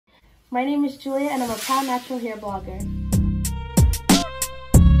My name is Julia and I'm a proud natural hair blogger.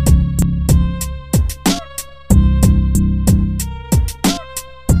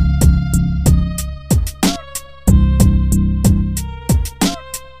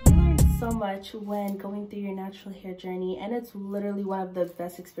 You learn so much when going through your natural hair journey, and it's literally one of the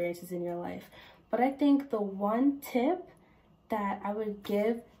best experiences in your life. But I think the one tip that I would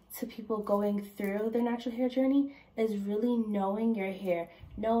give to people going through their natural hair journey is really knowing your hair.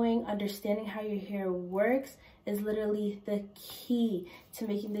 Understanding how your hair works is literally the key to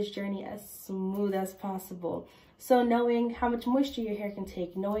making this journey as smooth as possible. So knowing how much moisture your hair can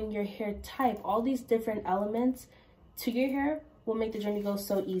take, knowing your hair type, all these different elements to your hair will make the journey go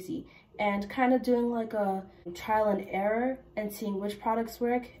so easy. And kind of doing like a trial and error and seeing which products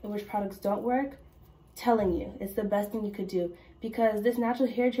work and which products don't work, telling you it's the best thing you could do, because this natural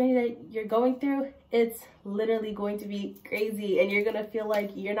hair journey that you're going through, it's literally going to be crazy, and you're gonna feel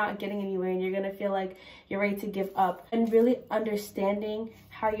like you're not getting anywhere, and you're gonna feel like you're ready to give up. And really understanding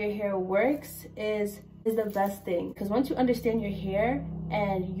how your hair works is the best thing, because once you understand your hair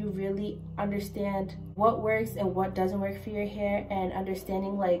and you really understand what works and what doesn't work for your hair, and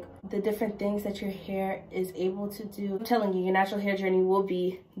understanding like the different things that your hair is able to do, I'm telling you, your natural hair journey will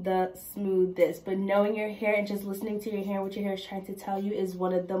be the smoothest. But knowing your hair and just listening to your hair, what your hair is trying to tell you, is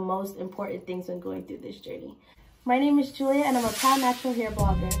one of the most important things when going through this journey. My name is Julia and I'm a proud natural hair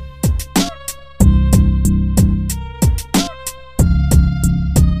blogger.